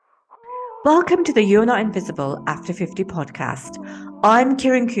Welcome to the You're Not Invisible After 50 podcast. I'm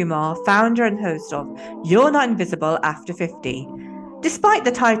Kiran Kumar, founder and host of You're Not Invisible After 50. Despite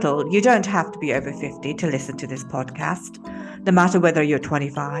the title, you don't have to be over 50 to listen to this podcast. No matter whether you're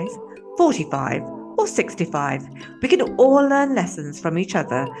 25, 45, or 65, we can all learn lessons from each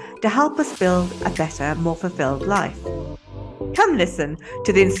other to help us build a better, more fulfilled life. Come listen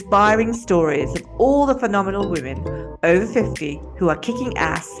to the inspiring stories of all the phenomenal women over 50 who are kicking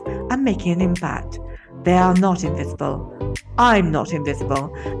ass and making an impact. They are not invisible. I'm not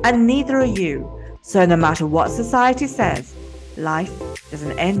invisible, and neither are you. So, no matter what society says, life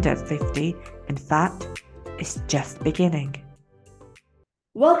doesn't end at 50. In fact, it's just beginning.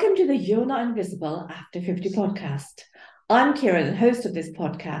 Welcome to the You're Not Invisible After 50 podcast. I'm Kiran, host of this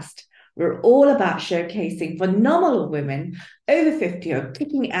podcast. We're all about showcasing phenomenal women over 50 who are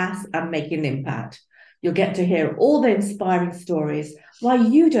kicking ass and making an impact. You'll get to hear all the inspiring stories why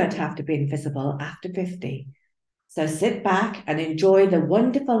you don't have to be invisible after 50. So sit back and enjoy the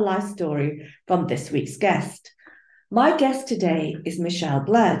wonderful life story from this week's guest. My guest today is Michele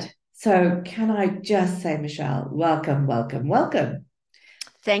Blood. So can I just say, Michele, welcome, welcome, welcome.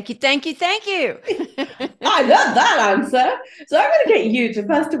 Thank you, thank you, thank you. I love that answer. So I'm going to get you to,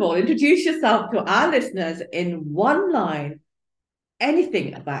 first of all, introduce yourself to our listeners in one line,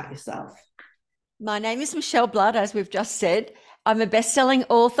 anything about yourself. My name is Michele Blood, as we've just said. I'm a best-selling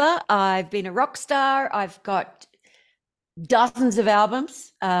author. I've been a rock star. I've got dozens of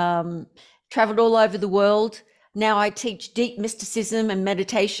albums, traveled all over the world. Now I teach deep mysticism and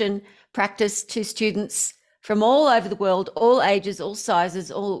meditation practice to students from all over the world, all ages, all sizes,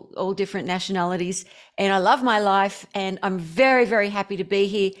 all different nationalities. And I love my life, and I'm very, very happy to be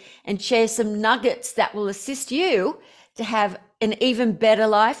here and share some nuggets that will assist you to have an even better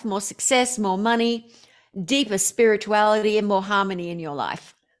life, more success, more money, deeper spirituality, and more harmony in your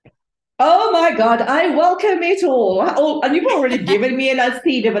life. Oh my God, I welcome it all. Oh, and you've already given me a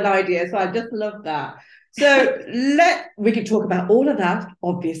seed of an idea, so I just love that. So we can talk about all of that,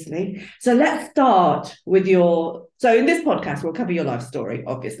 obviously. So let's start with so in this podcast, we'll cover your life story,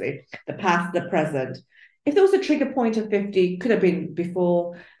 obviously, the past, the present. If there was a trigger point of 50, could have been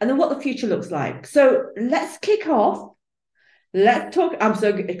before, and then what the future looks like. So let's kick off. Let's talk. I'm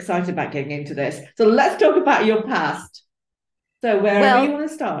so excited about getting into this. So let's talk about your past. So wherever you want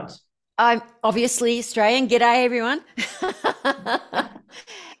to start. I'm obviously Australian. G'day, everyone.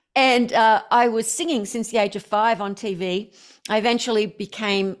 And I was singing since the age of 5 on TV. I eventually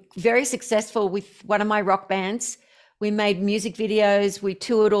became very successful with one of my rock bands. We made music videos. We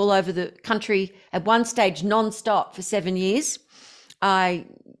toured all over the country at one stage non-stop for 7 years.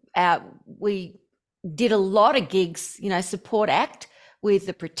 We did a lot of gigs, support act with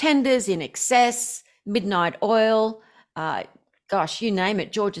the Pretenders, In Excess, Midnight Oil, gosh, you name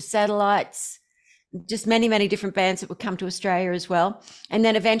it, Georgia Satellites, just many, many different bands that would come to Australia as well. And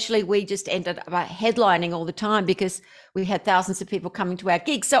then eventually we just ended up headlining all the time because we had thousands of people coming to our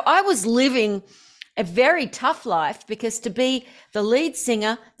gigs. So I was living a very tough life, because to be the lead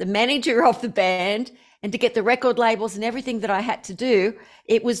singer, the manager of the band, and to get the record labels and everything that I had to do,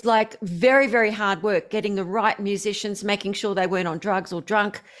 it was like very, very hard work, getting the right musicians, making sure they weren't on drugs or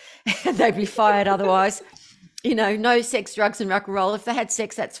drunk. They'd be fired otherwise. No sex, drugs, and rock and roll. If they had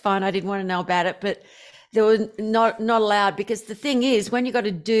sex, that's fine. I didn't want to know about it, but they were not allowed, because the thing is, when you got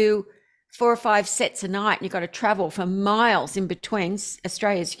to do 4 or 5 sets a night and you've got to travel for miles in between,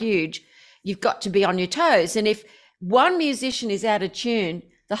 Australia's huge, you've got to be on your toes. And if one musician is out of tune,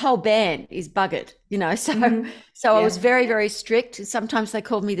 the whole band is buggered, So I was very, very strict. Sometimes they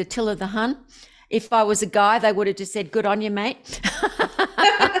called me the Till of the Hun. If I was a guy, they would have just said, good on you, mate.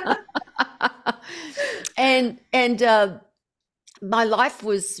 And my life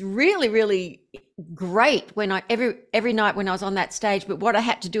was really, really great when every night when I was on that stage. But what I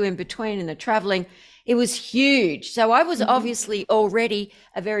had to do in between and the traveling, it was huge. So I was obviously already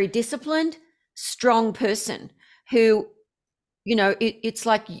a very disciplined, strong person who, it's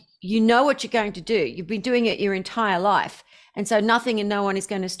like, what you're going to do. You've been doing it your entire life. And so nothing and no one is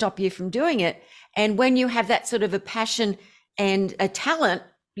going to stop you from doing it. And when you have that sort of a passion and a talent,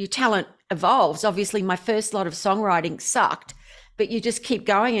 your talent evolves. Obviously, my first lot of songwriting sucked, but you just keep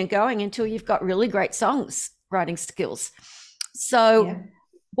going and going until you've got really great writing skills. So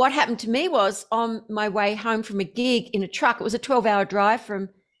what happened to me was, on my way home from a gig in a truck, it was a 12-hour drive from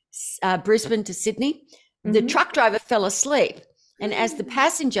Brisbane to Sydney. The truck driver fell asleep. And as the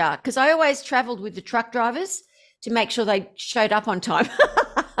passenger, because I always traveled with the truck drivers to make sure they showed up on time.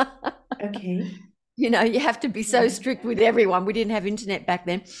 Okay. You have to be so strict with everyone. We didn't have internet back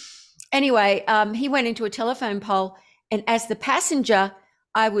then. Anyway, he went into a telephone pole, and as the passenger,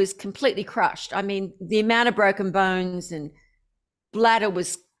 I was completely crushed. I mean, the amount of broken bones and bladder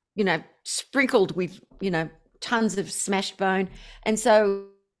was, sprinkled with, tons of smashed bone. And so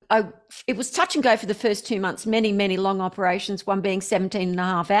it was touch and go for the first 2 months, many, many long operations, one being 17 and a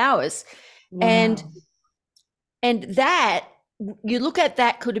half hours. And, Wow. and that, you look at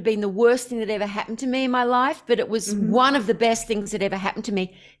that could have been the worst thing that ever happened to me in my life, but it was Mm-hmm. one of the best things that ever happened to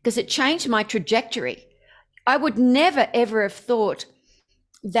me because it changed my trajectory. I would never, ever have thought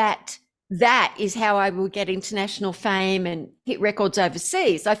that that is how I will get international fame and hit records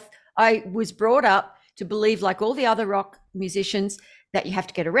overseas. I was brought up to believe, like all the other rock musicians, that you have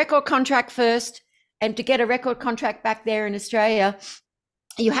to get a record contract first. And to get a record contract back there in Australia,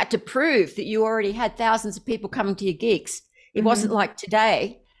 you had to prove that you already had thousands of people coming to your gigs. It wasn't Mm-hmm. like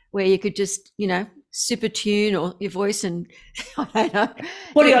today where you could just, super tune or your voice and I don't know.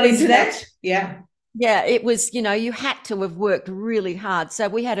 Fully It on was internet? Yeah. yeah, it was, you had to have worked really hard. So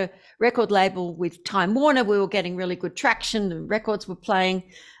we had a record label with Time Warner. We were getting really good traction. The records were playing,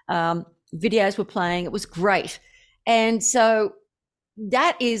 videos were playing. It was great. And so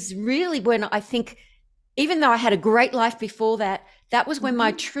that is really when I think, even though I had a great life before that, that was when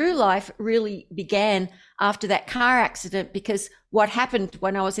my Mm-hmm. true life really began after that car accident, because what happened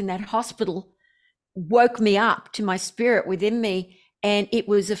when I was in that hospital woke me up to my spirit within me, and it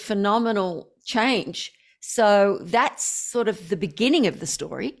was a phenomenal change. So that's sort of the beginning of the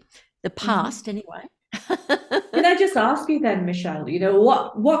story, the Mm-hmm. past anyway. Can I just ask you then, Michelle,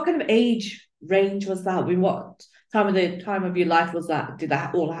 what kind of age range was that? I mean, what time of your life was that? Did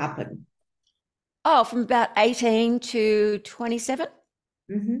that all happen? Oh, from about 18 to 27.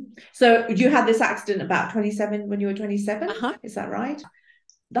 Hmm. So you had this accident about 27 when you were 27, Uh-huh. is that right?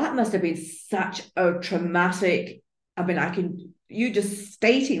 That must have been such a traumatic. I mean, you just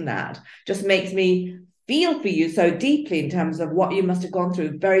stating that just makes me feel for you so deeply in terms of what you must have gone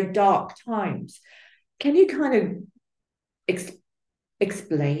through, very dark times. Can you kind of ex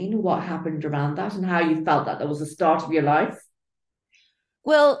explain what happened around that and how you felt that was the start of your life?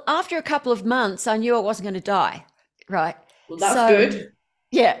 Well, after a couple of months, I knew I wasn't going to die, right? Well, that's So, good.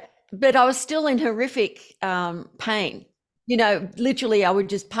 yeah, but I was still in horrific pain. Literally, I would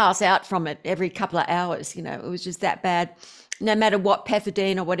just pass out from it every couple of hours. It was just that bad. No matter what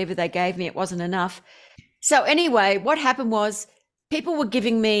pethidine or whatever they gave me, it wasn't enough. So, anyway, what happened was people were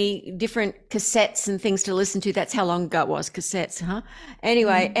giving me different cassettes and things to listen to. That's how long ago it was, cassettes, huh?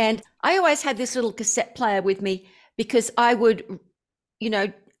 Anyway, Mhm. and I always had this little cassette player with me because I would you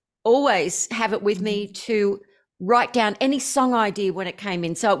know, always have it with me Mhm. to write down any song idea when it came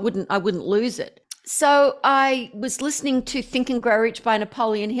in, so I wouldn't lose it. So I was listening to Think and Grow Rich by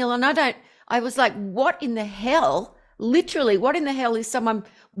Napoleon Hill, and I was like, what in the hell? Literally, what in the hell is someone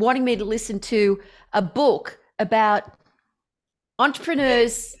wanting me to listen to a book about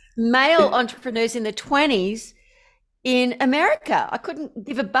entrepreneurs, male entrepreneurs in the 20s in America? I couldn't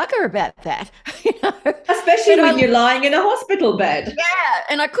give a bugger about that, you know. Especially But when you're lying in a hospital bed. yeah,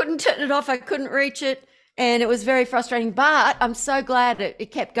 and I couldn't turn it off. I couldn't reach it. And it was very frustrating. But I'm so glad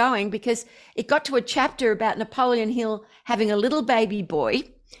it kept going because it got to a chapter about Napoleon Hill having a little baby boy,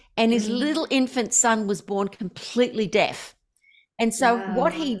 and his Mhm. little infant son was born completely deaf. And so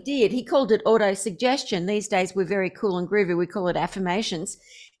what Wow. he did, he called it auto suggestion. These days we're very cool and groovy. We call it affirmations.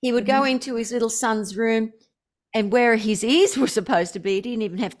 He would go Mhm. into his little son's room, and where his ears were supposed to be, he didn't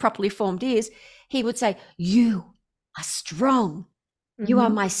even have properly formed ears. He would say, "You are strong. You are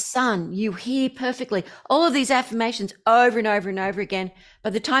my Mhm. son. You hear perfectly." All of these affirmations over and over and over again. By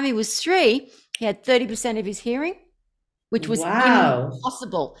the time he was 3, he had 30% of his hearing, which was Wow.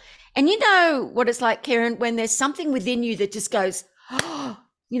 impossible. And you know what it's like, Karen, when there's something within you that just goes, oh,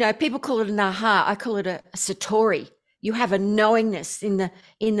 people call it an aha. I call it a satori. You have a knowingness in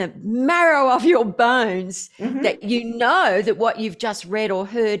the marrow of your bones Mhm. that you know that what you've just read or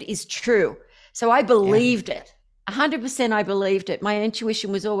heard is true. So I Yeah. believed it. 100% I believed it. My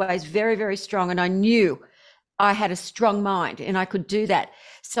intuition was always very, very strong, and I knew I had a strong mind and I could do that.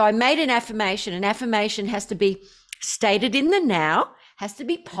 So I made an affirmation. An affirmation has to be stated in the now, has to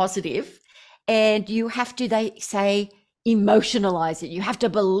be positive, and you have to, they say, emotionalize it. You have to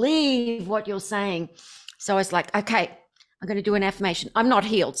believe what you're saying. So I was like, okay, I'm going to do an affirmation. I'm not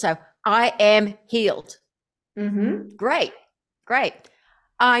healed. So I am healed. Mhm. Great. Great.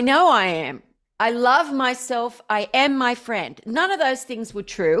 I know I am. I love myself. I am my friend. None of those things were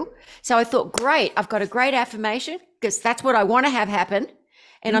true. So I thought, great, I've got a great affirmation because that's what I want to have happen.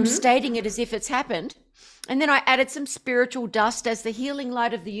 And I'm Mhm. stating it as if it's happened. And then I added some spiritual dust as the healing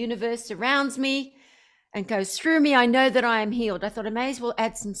light of the universe surrounds me and goes through me. I know that I am healed. I thought I may as well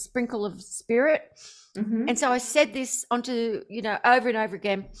add some sprinkle of spirit. And so I said this onto, over and over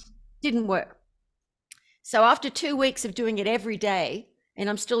again, didn't work. So after 2 weeks of doing it every day, and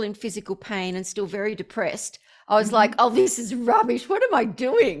I'm still in physical pain and still very depressed, I was like, oh, this is rubbish. What am I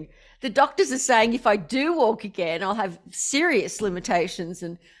doing? The doctors are saying if I do walk again, I'll have serious limitations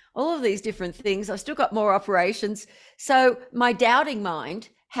and all of these different things. I've still got more operations. So my doubting mind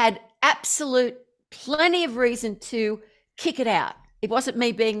had absolute plenty of reason to kick it out. It wasn't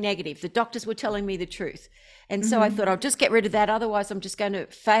me being negative. The doctors were telling me the truth. And so I thought, I'll just get rid of that. Otherwise, I'm just going to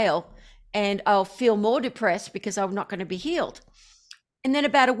fail and I'll feel more depressed because I'm not going to be healed. And then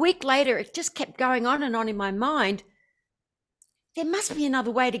about a week later, it just kept going on and on in my mind. There must be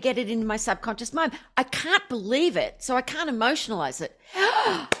another way to get it into my subconscious mind. I can't believe it, so I can't emotionalize it.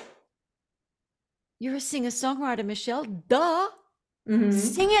 You're a singer-songwriter, Michele. Duh.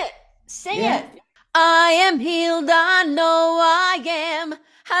 Sing it. Sing it. I am healed. I know I am.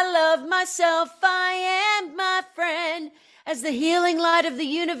 I love myself. I am my friend. As the healing light of the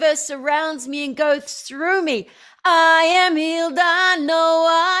universe surrounds me and goes through me, I am healed. I know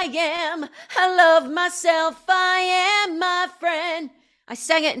I am. I love myself. I am my friend. I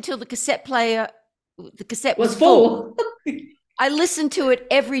sang it until the cassette was full. I listened to it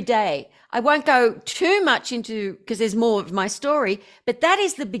every day. I won't go too much into, because there's more of my story, but that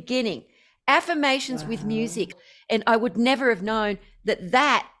is the beginning. Affirmations with music. And I would never have known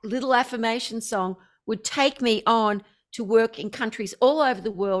that little affirmation song would take me on to work in countries all over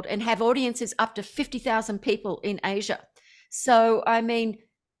the world and have audiences up to 50,000 people in Asia. So, I mean,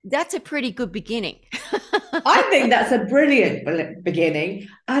 that's a pretty good beginning. I think that's a brilliant beginning.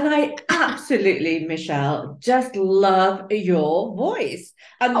 And I absolutely, Michele, just love your voice.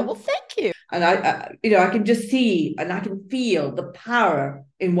 Oh, well, thank you. And I can just see and I can feel the power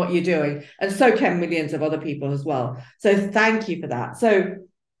in what you're doing. And so can millions of other people as well. So thank you for that. So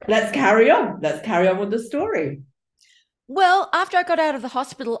let's carry on. Let's carry on with the story. Well, after I got out of the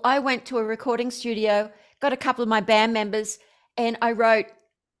hospital, I went to a recording studio, got a couple of my band members, and I wrote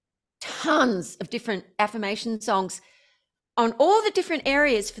tons of different affirmation songs on all the different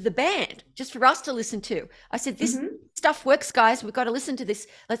areas for the band, just for us to listen to. I said, this stuff works, guys. We've got to listen to this.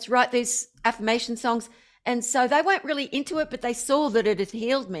 Let's write these affirmation songs. And so they weren't really into it, but they saw that it had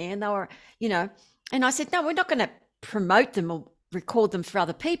healed me. And they were, and I said, no, we're not going to promote them or record them for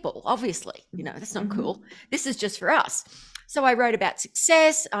other people. Obviously, that's not cool. This is just for us. So I wrote about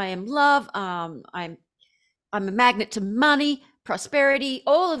success. I am love. I'm a magnet to money, prosperity,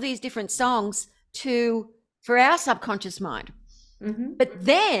 all of these different songs for our subconscious mind. But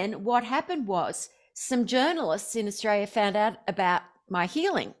then what happened was some journalists in Australia found out about my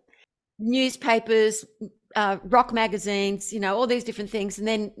healing. Newspapers, rock magazines, all these different things, and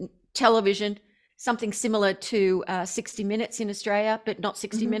then television, something similar to 60 Minutes in Australia, but not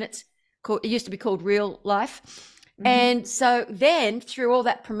 60 Minutes. It used to be called Real Life. And so then through all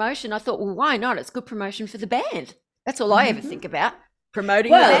that promotion, I thought, well, why not? It's good promotion for the band. That's all I ever think about,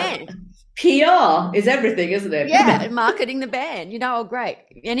 promoting the band. PR is everything, isn't it? Yeah, marketing the band. Oh, great.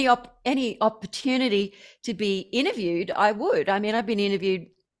 Any opportunity to be interviewed, I would. I mean, I've been interviewed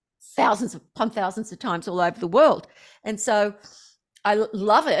thousands upon thousands of times all over the world. And so I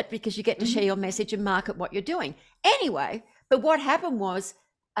love it because you get to share your message and market what you're doing. Anyway, but what happened was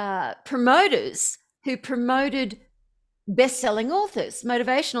promoters who promoted best-selling authors,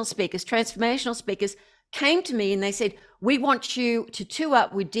 motivational speakers, transformational speakers came to me and they said, we want you to tour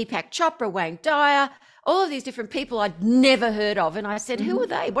up with Deepak Chopra, Wayne Dyer, all of these different people I'd never heard of. And I said, who are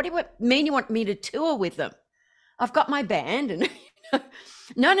they? What do you mean you want me to tour with them? I've got my band. And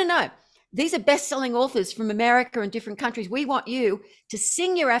no. These are best-selling authors from America and different countries. We want you to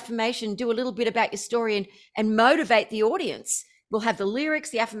sing your affirmation, do a little bit about your story and motivate the audience. We'll have the lyrics,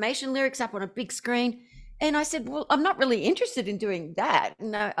 the affirmation lyrics up on a big screen. And I said, well, I'm not really interested in doing that.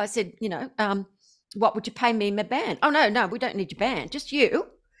 And I said, what would you pay me in my band? Oh, no, we don't need your band, just you.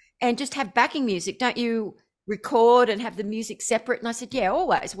 And just have backing music. Don't you record and have the music separate? And I said, yeah,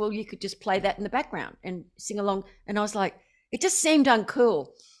 always. Well, you could just play that in the background and sing along. And I was like, it just seemed uncool.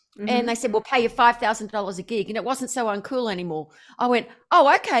 And they said, we'll pay you $5,000 a gig. And it wasn't so uncool anymore. I went,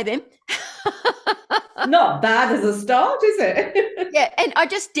 oh, okay then. Not bad as a start, is it? Yeah, and I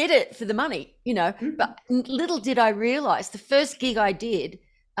just did it for the money, but little did I realize the first gig I did,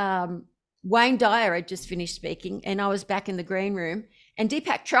 Wayne Dyer had just finished speaking and I was back in the green room and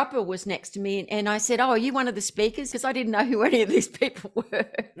Deepak Chopra was next to me and I said, oh, are you one of the speakers? Because I didn't know who any of these people were.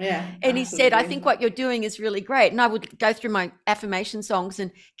 Yeah. And he said, I think what you're doing is really great. And I would go through my affirmation songs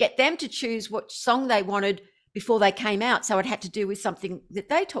and get them to choose what song they wanted before they came out. So it had to do with something that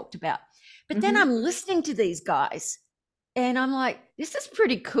they talked about. But then I'm listening to these guys and I'm like, this is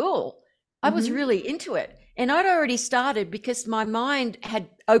pretty cool. I was really into it. And I'd already started because my mind had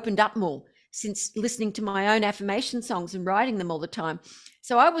opened up more since listening to my own affirmation songs and writing them all the time.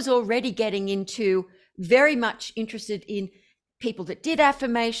 So I was already getting into very much interested in people that did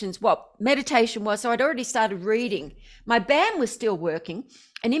affirmations, what meditation was. So I'd already started reading. My band was still working.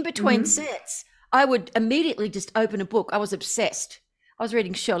 And in between sets, I would immediately just open a book. I was obsessed. I was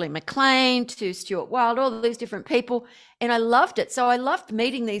reading Shirley MacLaine to Stuart Wilde, all these different people, and I loved it. So I loved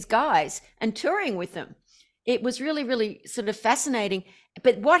meeting these guys and touring with them. It was really, really sort of fascinating.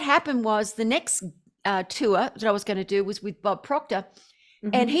 But what happened was the next tour that I was going to do was with Bob Proctor,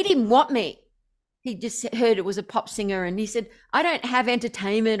 and he didn't want me. He just heard it was a pop singer, and he said, I don't have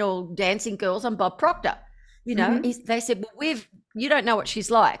entertainment or dancing girls. I'm Bob Proctor. You know, they said, well, you don't know what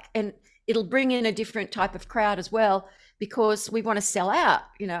she's like, and it'll bring in a different type of crowd as well, because we want to sell out,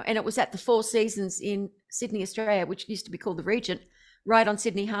 you know. And it was at the Four Seasons in Sydney, Australia, which used to be called the Regent, right on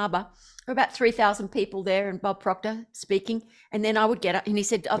Sydney Harbour. There were about 3,000 people there, and Bob Proctor speaking. And then I would get up, and he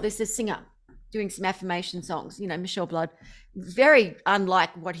said, oh, there's this singer doing some affirmation songs, you know, Michele Blood, very unlike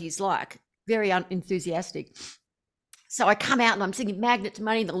what he's like, very unenthusiastic. So I come out and I'm singing Magnet to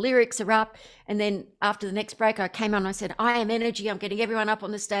Money, the lyrics are up. And then after the next break, I came on and I said, I am energy. I'm getting everyone up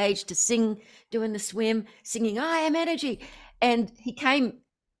on the stage to sing, doing the swim, singing, I am energy. And he came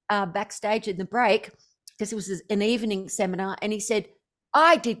backstage in the break, because it was an evening seminar, and he said,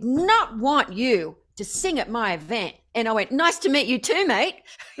 I did not want you to sing at my event. And I went, nice to meet you too, mate.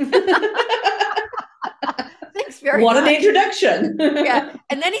 Thanks very much. What an introduction. Yeah.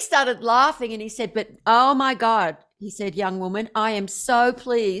 And then he started laughing and he said, but oh my God, he said, young woman, I am so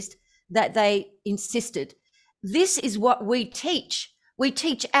pleased that they insisted. This is what we teach. We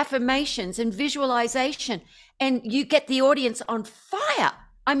teach affirmations and visualization, and you get the audience on fire.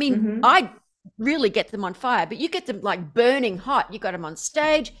 I mean, I really get them on fire, but you get them like burning hot. You got them on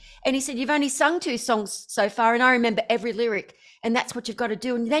stage. And he said, you've only sung 2 songs so far, and I remember every lyric, and that's what you've got to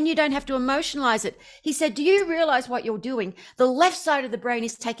do. And then you don't have to emotionalize it. He said, do you realize what you're doing? The left side of the brain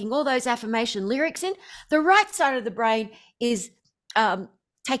is taking all those affirmation lyrics in. The right side of the brain is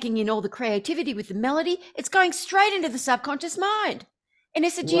taking in all the creativity with the melody. It's going straight into the subconscious mind. And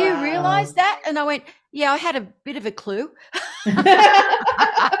he said, do you realize that? And I went, yeah, I had a bit of a clue.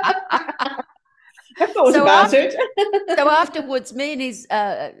 I thought about it. So afterwards, me and his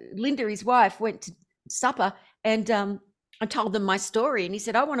Linda, his wife, went to supper, and I told them my story. And he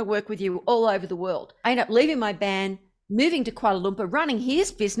said, I want to work with you all over the world. I ended up leaving my band, moving to Kuala Lumpur, running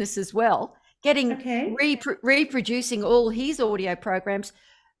his business as well, getting reproducing all his audio programs.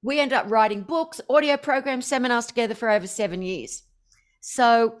 We ended up writing books, audio programs, seminars together for over 7 years.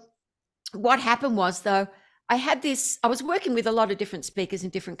 So what happened was, though, I was working with a lot of different speakers in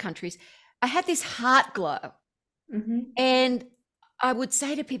different countries. I had this heart glow, and I would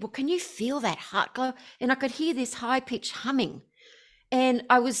say to people, can you feel that heart glow? And I could hear this high pitched humming. And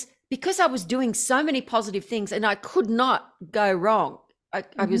because I was doing so many positive things, and I could not go wrong.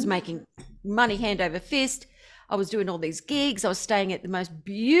 I was making money hand over fist. I was doing all these gigs. I was staying at the most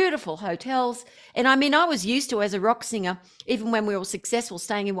beautiful hotels. And I mean, I was used to, as a rock singer, even when we were successful,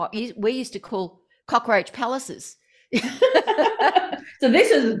 staying in what we used to call cockroach palaces. So this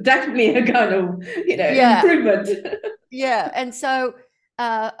is definitely a kind of, improvement. Yeah. And so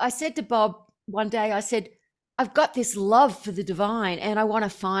I said to Bob one day, I said, I've got this love for the divine, and I want to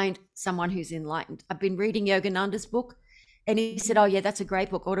find someone who's enlightened. I've been reading Yogananda's book. And he said, oh, yeah, that's a great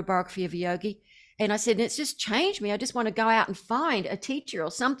book, Autobiography of a Yogi. And I said, it's just changed me. I just want to go out and find a teacher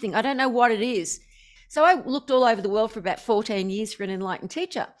or something. I don't know what it is. So I looked all over the world for about 14 years for an enlightened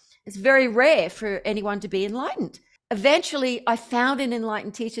teacher. It's very rare for anyone to be enlightened. Eventually, I found an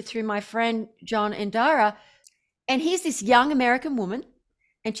enlightened teacher through my friend, John Endara. And here's this young American woman,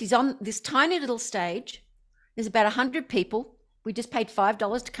 and she's on this tiny little stage. There's about 100 people. We just paid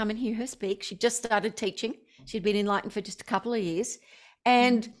 $5 to come and hear her speak. She just started teaching. She'd been enlightened for just a couple of years.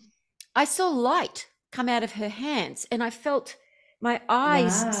 And I saw light come out of her hands, and I felt my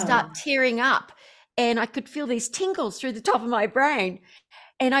eyes start tearing up, and I could feel these tingles through the top of my brain.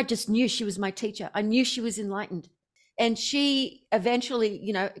 And I just knew she was my teacher. I knew she was enlightened. And she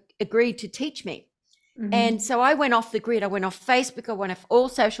eventually, agreed to teach me. And so I went off the grid. I went off Facebook. I went off all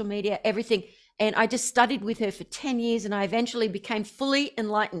social media, everything. And I just studied with her for 10 years, and I eventually became fully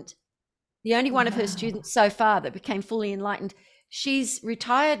enlightened. The only one of her students so far that became fully enlightened. She's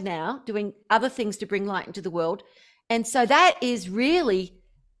retired now, doing other things to bring light into the world. And so that is really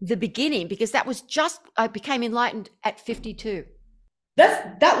the beginning, because I became enlightened at 52.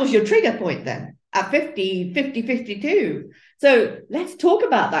 That was your trigger point then, at 52. So let's talk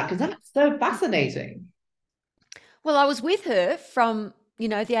about that, because that's so fascinating. Well, I was with her from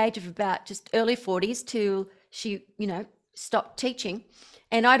the age of about just early 40s till she, stopped teaching.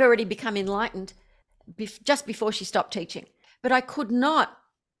 And I'd already become enlightened just before she stopped teaching. But I could not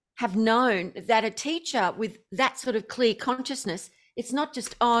have known that a teacher with that sort of clear consciousness, it's not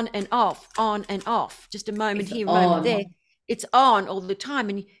just on and off, just a moment It's here, a moment there. on. It's on all the time.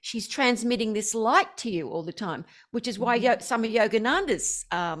 And she's transmitting this light to you all the time, which is why some of Yogananda's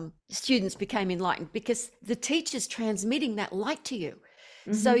students became enlightened, because the teacher's transmitting that light to you.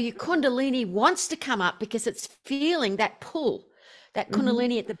 So your Kundalini wants to come up because it's feeling that pull, that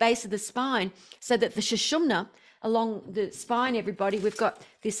Kundalini at the base of the spine, so that the Sushumna along the spine, everybody, we've got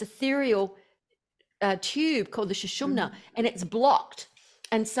this ethereal tube called the Sushumna, and it's blocked.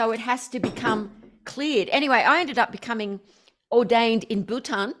 And so it has to become cleared. Anyway, I ended up becoming ordained in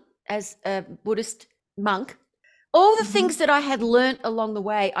Bhutan as a Buddhist monk. All the things that I had learnt along the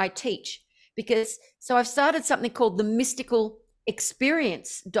way, I teach, so I've started something called the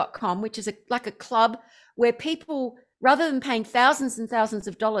mysticalexperience.com, which is like a club where people, rather than paying thousands and thousands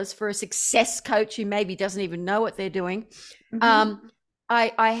of dollars for a success coach who maybe doesn't even know what they're doing, I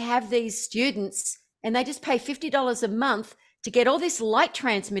have these students, and they just pay $50 a month to get all this light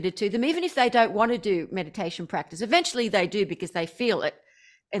transmitted to them, even if they don't want to do meditation practice. Eventually they do, because they feel it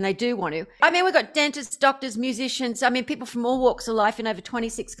and they do want to. I mean, we've got dentists, doctors, musicians, people from all walks of life in over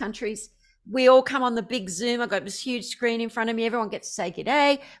 26 countries. We all come on the big Zoom. I've got this huge screen in front of me. Everyone gets to say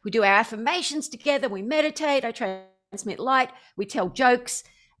g'day. We do our affirmations together. We meditate. I transmit light. We tell jokes.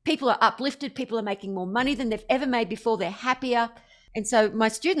 People are uplifted. People are making more money than they've ever made before. They're happier. And so my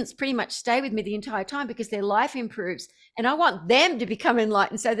students pretty much stay with me the entire time, because their life improves. And I want them to become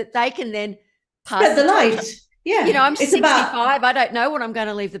enlightened so that they can then pass Spread the light. Yeah. I'm 65. I don't know when I'm going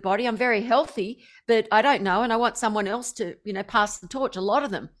to leave the body. I'm very healthy, but I don't know. And I want someone else to, pass the torch, a lot of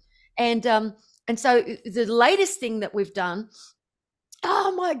them. And so the latest thing that we've done,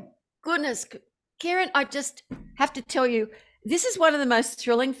 oh my goodness, Kieran, I just have to tell you, this is one of the most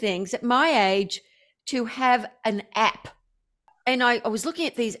thrilling things at my age, to have an app. And I was looking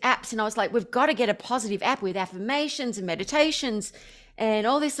at these apps, and I was like, we've got to get a positive app with affirmations and meditations and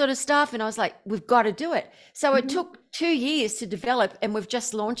all this sort of stuff. And I was like, we've got to do it. So it took 2 years to develop, and we've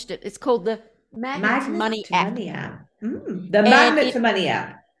just launched it. It's called the Magnet to Money app. The Magnet to Money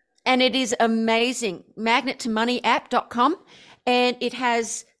app. And it is amazing. Magnettomoneyapp.com. And it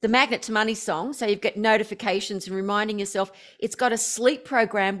has the Magnet to Money song. So you've got notifications and reminding yourself. It's got a sleep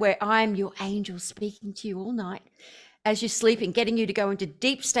program where I'm your angel speaking to you all night as you're sleeping, getting you to go into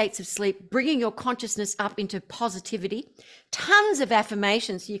deep states of sleep, bringing your consciousness up into positivity. Tons of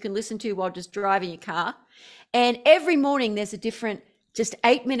affirmations you can listen to while just driving your car. And every morning there's a different, just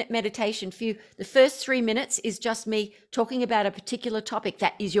 8-minute meditation for you. The first 3 minutes is just me talking about a particular topic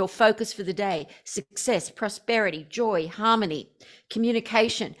that is your focus for the day: success, prosperity, joy, harmony,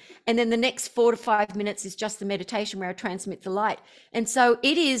 communication. And then the next 4 to 5 minutes is just the meditation where I transmit the light. And so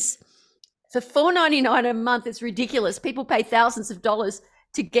it is, for $4.99 a month, it's ridiculous. People pay thousands of dollars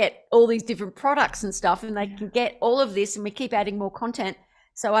to get all these different products and stuff, and they can get all of this, and we keep adding more content.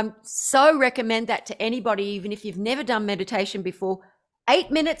 So I'm so recommend that to anybody, even if you've never done meditation before. 8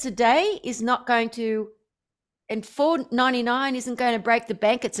 minutes a day is not going to, and $4.99 isn't going to break the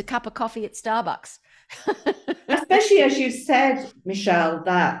bank. It's a cup of coffee at Starbucks. Especially as you said, Michele,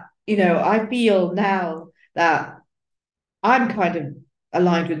 that, I feel now that I'm kind of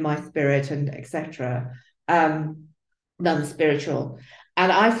aligned with my spirit and etc. Non-spiritual.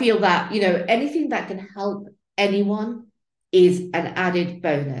 And I feel that, anything that can help anyone is an added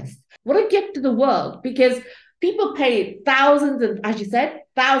bonus. What a gift to the world, because people pay thousands and, as you said,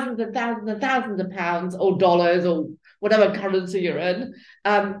 thousands and thousands and thousands of pounds or dollars or whatever currency you're in,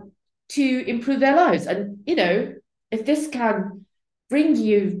 to improve their lives. And, if this can bring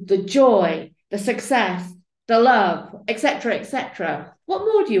you the joy, the success, the love, etc., what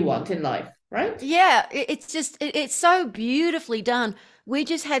more do you want in life, right? Yeah, it's so beautifully done. We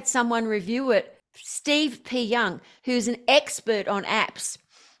just had someone review it, Steve P. Young, who's an expert on apps,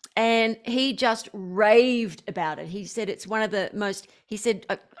 and he just raved about it. He said it's one of the most, he said,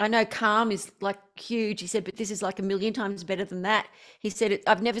 I know Calm is like huge. He said, but this is like a million times better than that. He said,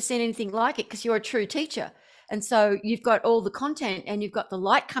 I've never seen anything like it, because you're a true teacher. And so you've got all the content and you've got the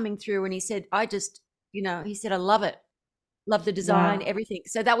light coming through. And he said, he said, I love it. Love the design, everything.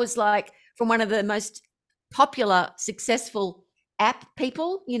 So that was like from one of the most popular, successful app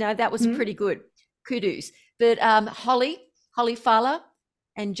people, that was pretty good. Kudos. But Holly Fowler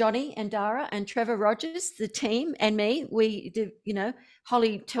and Johnny and Dara and Trevor Rogers, the team, and me, we do,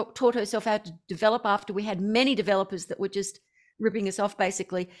 Holly taught herself how to develop after we had many developers that were just ripping us off,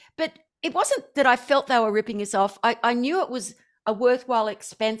 basically. But it wasn't that I felt they were ripping us off. I knew it was a worthwhile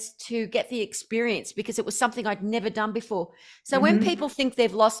expense to get the experience because it was something I'd never done before. So when Mm-hmm. people think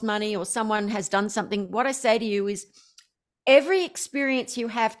they've lost money or someone has done something, what I say to you is every experience you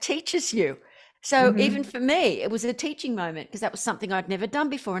have teaches you. So even Mm-hmm. for me, it was a teaching moment because that was something I'd never done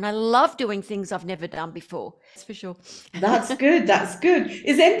before. And I love doing things I've never done before. That's for sure. That's good. That's good.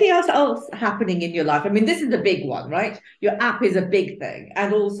 Is there anything else happening in your life? I mean, this is a big one, right? Your app is a big thing,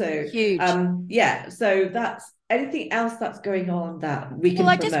 and also, Huge. yeah. So that's anything else that's going on that we Well,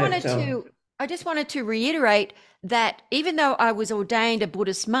 can promote, or I just wanted to reiterate that even though I was ordained a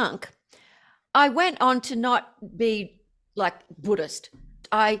Buddhist monk, I went on to not be like Buddhist.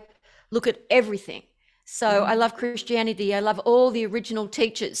 I look at everything. So I Mhm. love Christianity. I love all the original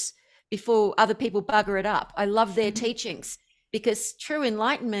teachers before other people bugger it up. I love their Mhm. teachings because true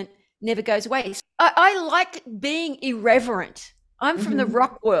enlightenment never goes away. I like being irreverent. I'm from the Mhm.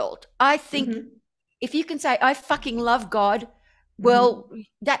 rock world. I think Mhm. if you can say, I fucking love God, Mhm. well,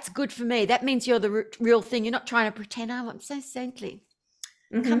 that's good for me. That means you're the real thing. You're not trying to pretend, oh, I'm so saintly.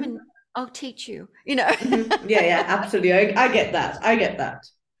 Come and Mhm. I'll teach you, you know. Mhm. Yeah, yeah, absolutely. I get that. I get that.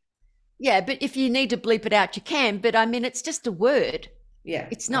 Yeah, but if you need to bleep it out, you can. But I mean, it's just a word, Yeah,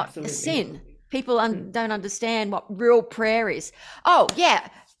 it's not a absolutely. sin. People Mm. don't understand what real prayer is. Oh, yeah,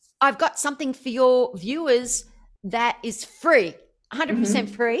 I've got something for your viewers that is free, 100%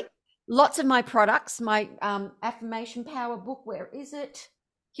 Mhm. free. Lots of my products, my affirmation power book, where is it?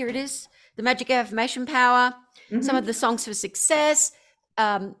 Here it is, the Magic Affirmation Power, some of the Mhm. songs for success,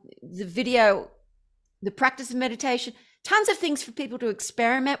 the video, the practice of meditation, tons of things for people to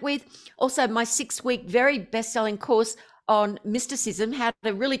experiment with. Also, my 6-week, very best-selling course on mysticism, how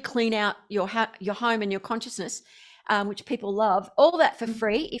to really clean out your home and your consciousness, which people love. All that for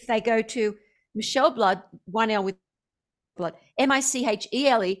free if they go to Michele Blood, 1L with Blood,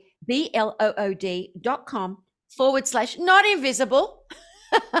 MICHELEBLOOD.com/, not invisible.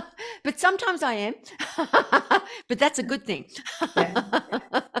 But sometimes I am. But that's a good thing. Yeah.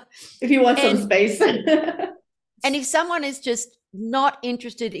 If you want some And space. And if someone is just not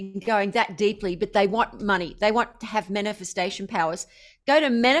interested in going that deeply, but they want money, they want to have manifestation powers, go to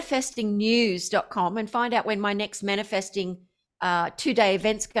manifestingnews.com and find out when my next manifesting 2-day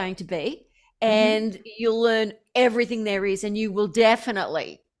event's going to be. Mhm. And you'll learn everything there is, and you will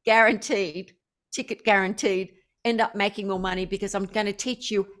definitely, guaranteed, ticket guaranteed, end up making more money because I'm going to teach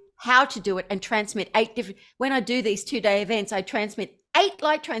you how to do it and transmit 8 different. When I do these 2-day events, I transmit 8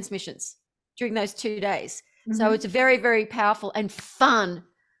 light transmissions during those 2 days. So it's a Mhm. very, very powerful and fun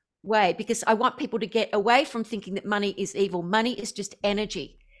way because I want people to get away from thinking that money is evil. Money is just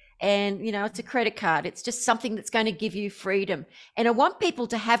energy. And, you know, it's a credit card. It's just something that's going to give you freedom. And I want people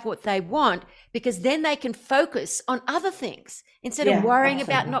to have what they want because then they can focus on other things instead of Yeah, worrying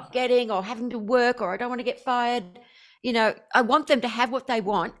about absolutely. not getting or having to work or I don't want to get fired. You know, I want them to have what they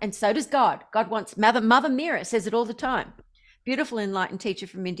want. And so does God. God wants Mother Mira says it all the time. Beautiful enlightened teacher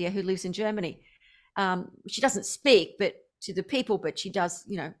from India who lives in Germany. She doesn't speak but to the people, but she does,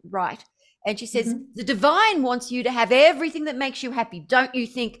 you know, write. And she says Mhm. the divine wants you to have everything that makes you happy. Don't you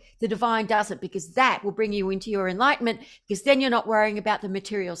think the divine doesn't? Because that will bring you into your enlightenment, because then you're not worrying about the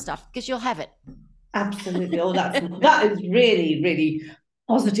material stuff because you'll have it. Absolutely. Oh, that is really, really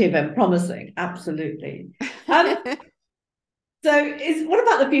positive and promising. Absolutely. Um, so is what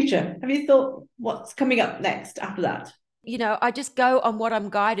about the future? Have you thought what's coming up next after that? You know, I just go on what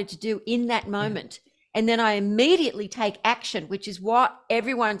I'm guided to do in that Yeah. moment. And then I immediately take action, which is what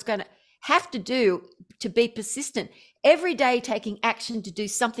everyone's going to have to do to be persistent. Every day, taking action to do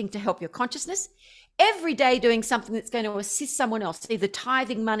something to help your consciousness. Every day, doing something that's going to assist someone else, either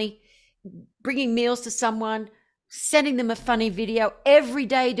tithing money, bringing meals to someone, sending them a funny video, every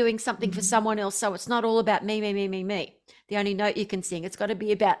day doing something for Mhm. someone else. So it's not all about me, me, me, me, me. The only note you can sing. It's got to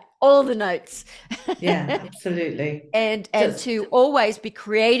be about all the notes. Yeah, absolutely. And Just to always be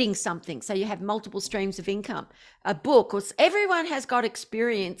creating something so you have multiple streams of income, a book, or everyone has got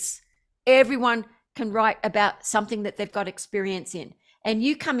experience. Everyone can write about something that they've got experience in, and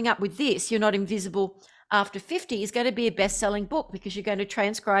you coming up with this, you're not invisible after 50, is going to be a best-selling book because you're going to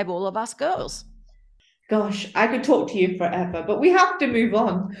transcribe all of us girls. gosh, I could talk to you forever, but we have to move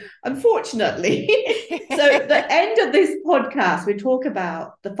on, unfortunately. So, the end of this podcast, we talk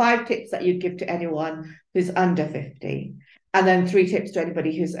about the 5 tips that you'd give to anyone who's under 50, and then 3 tips to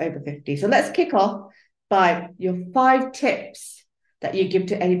anybody who's over 50. So, let's kick off by your 5 tips that you give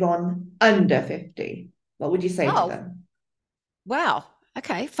to anyone under 50. What would you say to Oh, them? wow.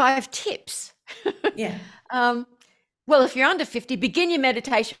 Okay, 5 tips. Yeah. um, Well, if you're under 50, begin your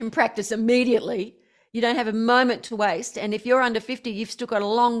meditation practice immediately. You don't have a moment to waste. And if you're under 50, you've still got a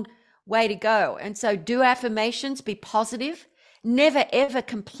long way to go. And so do affirmations, be positive, Never, ever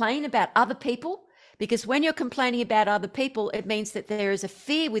complain about other people, because when you're complaining about other people, it means that there is a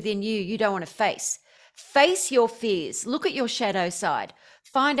fear within you don't want to face. Face your fears. Look at your shadow side.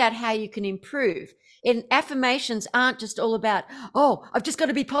 Find out how you can improve. And affirmations aren't just all about, oh, I've just got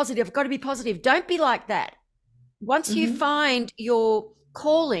to be positive. I've got to be positive. Don't be like that. Once you find your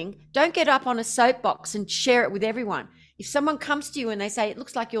calling, don't get up on a soapbox and share it with everyone. If someone comes to you and they say, it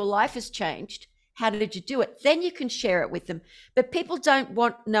looks like your life has changed, how did you do it? Then you can share it with them. But people don't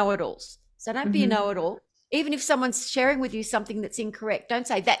want know-it-alls. So don't be a know-it-all. Even if someone's sharing with you something that's incorrect, don't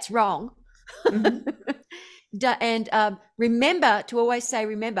say that's wrong. And remember to always say,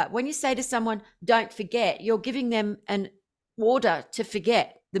 remember. When you say to someone, don't forget, you're giving them an order to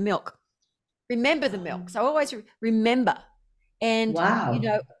forget the milk. Remember the milk. So always remember. And, Wow.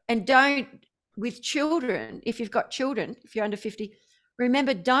 and don't, with children, if you've got children, if you're under 50,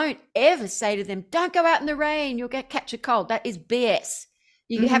 remember, don't ever say to them, don't go out in the rain, you'll catch a cold. That is BS.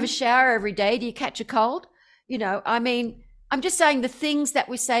 You have a shower every day. Do you catch a cold? I'm just saying the things that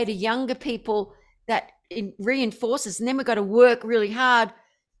we say to younger people that it reinforces, and then we've got to work really hard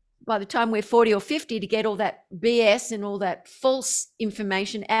by the time we're 40 or 50 to get all that BS and all that false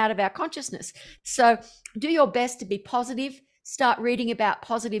information out of our consciousness. So do your best to be positive. Start reading about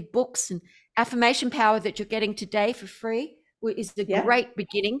positive books, and Affirmation Power that you're getting today for free is the great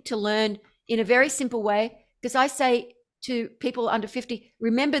beginning to learn in a very simple way. Because I say to people under 50,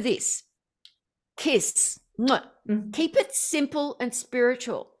 remember this, KISS, keep it simple and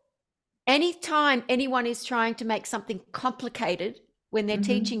spiritual. Anytime anyone is trying to make something complicated when they're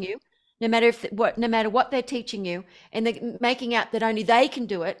teaching you, no matter what they're teaching you, and they're making out that only they can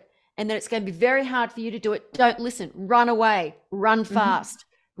do it, and that it's going to be very hard for you to do it, don't listen. Run away, run fast,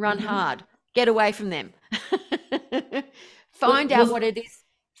 run hard, get away from them. Find out what it is.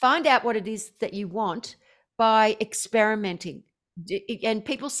 Find out what it is that you want by experimenting. And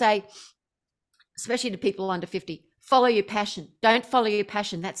people say, especially to people under 50, follow your passion. Don't follow your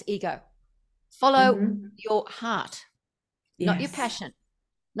passion. That's ego. Follow your heart, not your passion,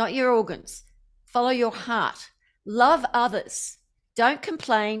 not your organs. Follow your heart. Love others. Don't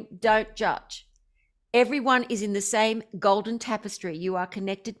complain. Don't judge. Everyone is in the same golden tapestry. You are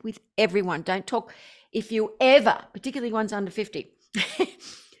connected with everyone. Don't talk. If you ever, particularly ones under 50,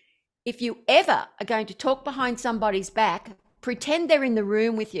 if you ever are going to talk behind somebody's back, pretend they're in the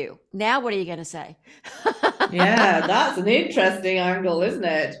room with you. Now, what are you going to say? Yeah, that's an interesting angle, isn't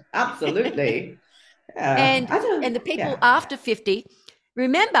it? Absolutely. And the people after 50,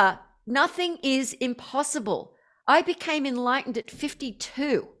 remember, nothing is impossible. I became enlightened at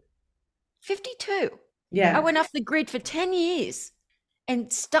 52. 52. Yeah. I went off the grid for 10 years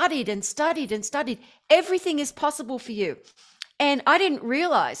and studied and studied and studied. Everything is possible for you. And I didn't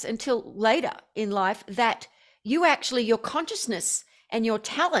realize until later in life that your consciousness and your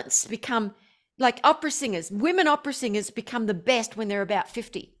talents become like opera singers. Women opera singers become the best when they're about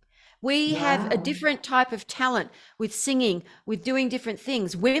 50. We have a different type of talent with singing, with doing different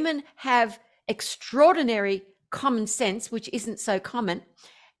things. Women have extraordinary common sense, which isn't so common,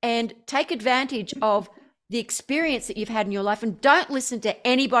 and take advantage of the experience that you've had in your life, and don't listen to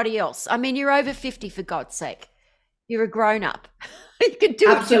anybody else. I mean, you're over 50, for God's sake. You're a grown up. You can do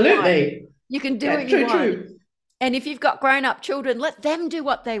what you want. You can do what you want. True. And if you've got grown up children, let them do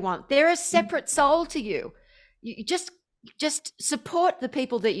what they want. They're a separate soul to you. You just support the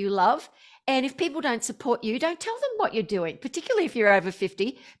people that you love. And if people don't support you, don't tell them what you're doing, particularly if you're over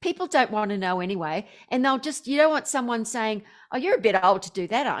 50. People don't want to know anyway. And you don't want someone saying, oh, you're a bit old to do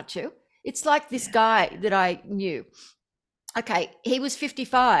that, aren't you? It's like this guy that I knew. Okay, he was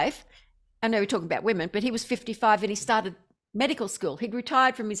 55. I know we're talking about women, but he was 55 and he started medical school. He'd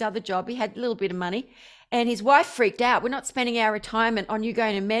retired from his other job. He had a little bit of money, and his wife freaked out. We're not spending our retirement on you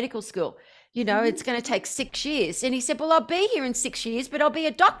going to medical school. It's going to take 6 years. And he said, well, I'll be here in 6 years, but I'll be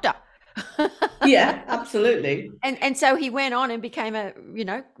a doctor. Yeah, absolutely. And so he went on and became a,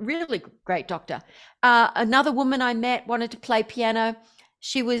 really great doctor. Another woman I met wanted to play piano.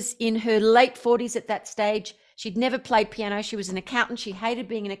 She was in her late 40s at that stage. She'd never played piano. She was an accountant. She hated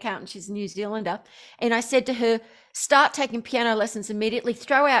being an accountant. She's a New Zealander. And I said to her, start taking piano lessons immediately,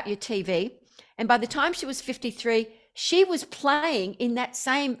 throw out your TV. And by the time she was 53, she was playing in that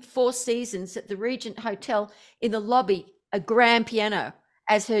same Four Seasons at the Regent Hotel in the lobby, a grand piano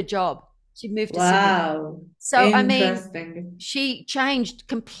as her job. She moved to Sydney. Wow. So, she changed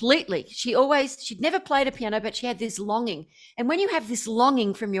completely. She'd never played a piano, but she had this longing. And when you have this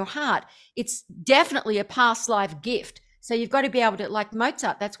longing from your heart, it's definitely a past life gift. So you've got to be able to, like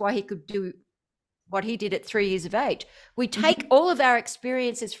Mozart, that's why he could do what he did at 3 years of age. We take all of our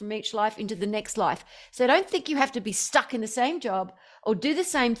experiences from each life into the next life. So don't think you have to be stuck in the same job or do the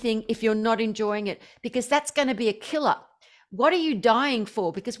same thing if you're not enjoying it, because that's going to be a killer. What are you dying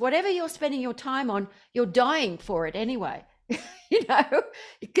for? Because whatever you're spending your time on, you're dying for it anyway.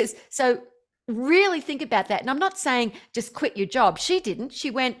 Because so really think about that. And I'm not saying just quit your job. She didn't.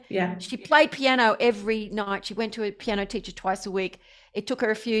 She played piano every night. She went to a piano teacher twice a week. It took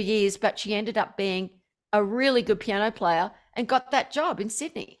her a few years, but she ended up being a really good piano player and got that job in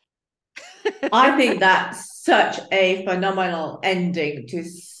Sydney. I think that's such a phenomenal ending to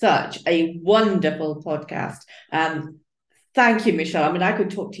such a wonderful podcast. Thank you, Michele. I mean, I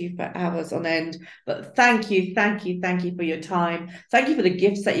could talk to you for hours on end, but thank you for your time. Thank you for the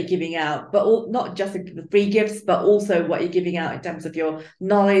gifts that you're giving out, but not just the free gifts, but also what you're giving out in terms of your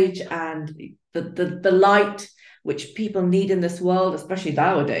knowledge and the light which people need in this world, especially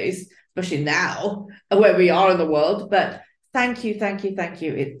nowadays, especially now where we are in the world. But thank you.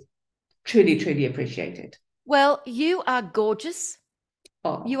 It's truly appreciated. Well, you are gorgeous.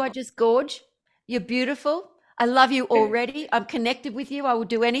 Oh. You are just gorge. You're beautiful. I love you already. I'm connected with you. I will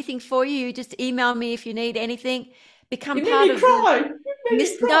do anything for you. You just email me if you need anything. Become You part made me of cry.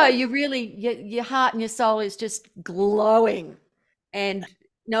 No, you really, your heart and your soul is just glowing. And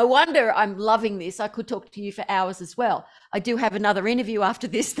no wonder I'm loving this. I could talk to you for hours as well. I do have another interview after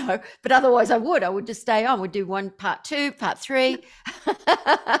this though, but otherwise I would just stay on. We'd do one part 2, part 3.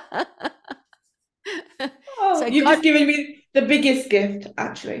 Oh, so you've just given me the biggest gift,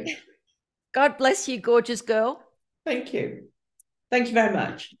 actually. God bless you, gorgeous girl. Thank you. Thank you very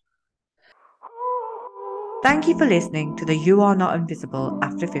much. Thank you for listening to the You Are Not Invisible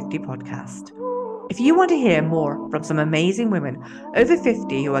After 50 podcast. If you want to hear more from some amazing women over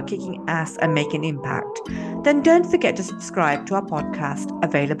 50 who are kicking ass and making impact, then don't forget to subscribe to our podcast,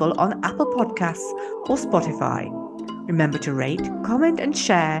 available on Apple Podcasts or Spotify. Remember to rate, comment, and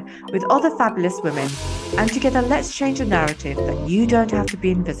share with other fabulous women. And together, let's change the narrative that you don't have to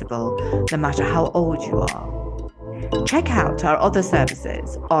be invisible, no matter how old you are. Check out our other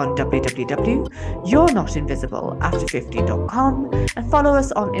services on www.you'renotinvisibleafter50.com and follow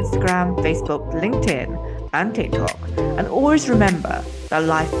us on Instagram, Facebook, LinkedIn, and TikTok. And always remember that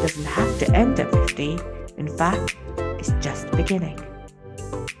life doesn't have to end at 50. In fact, it's just beginning.